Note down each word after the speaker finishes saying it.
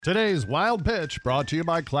Today's Wild Pitch brought to you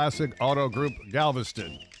by Classic Auto Group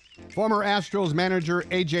Galveston. Former Astros manager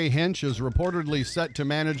A.J. Hinch is reportedly set to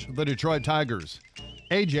manage the Detroit Tigers.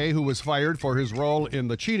 A.J., who was fired for his role in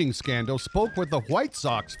the cheating scandal, spoke with the White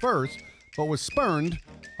Sox first, but was spurned,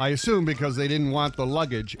 I assume because they didn't want the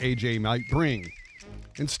luggage A.J. might bring.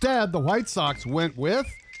 Instead, the White Sox went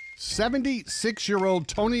with 76-year-old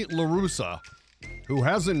Tony La Russa, who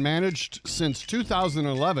hasn't managed since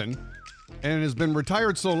 2011 and has been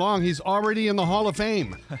retired so long he's already in the Hall of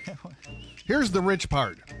Fame. Here's the rich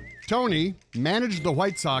part. Tony managed the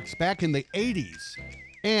White Sox back in the 80s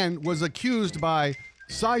and was accused by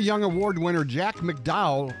Cy Young Award winner Jack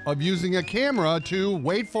McDowell of using a camera to,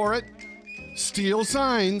 wait for it, steal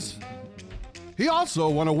signs. He also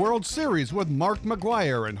won a World Series with Mark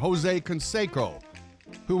McGwire and Jose Canseco,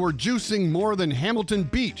 who were juicing more than Hamilton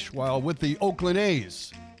Beach while with the Oakland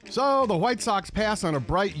A's. So the White Sox pass on a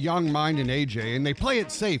bright young mind in AJ, and they play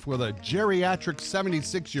it safe with a geriatric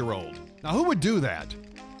 76-year-old. Now, who would do that?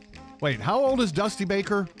 Wait, how old is Dusty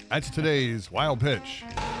Baker? That's today's Wild Pitch.